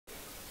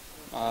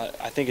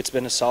I think it's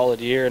been a solid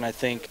year, and I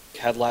think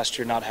had last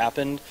year not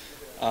happened,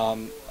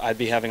 I'd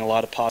be having a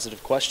lot of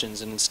positive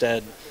questions, and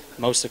instead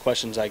most of the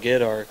questions I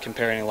get are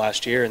comparing to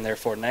last year and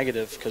therefore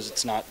negative because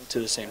it's not to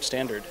the same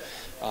standard.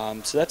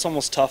 So that's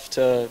almost tough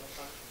to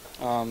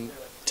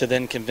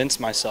then convince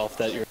myself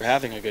that you're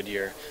having a good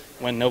year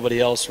when nobody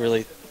else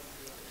really,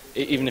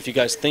 even if you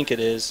guys think it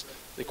is,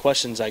 the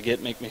questions I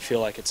get make me feel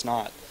like it's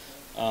not.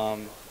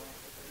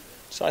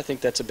 So I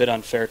think that's a bit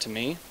unfair to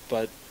me,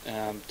 but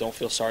don't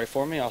feel sorry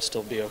for me. I'll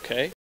still be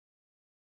okay.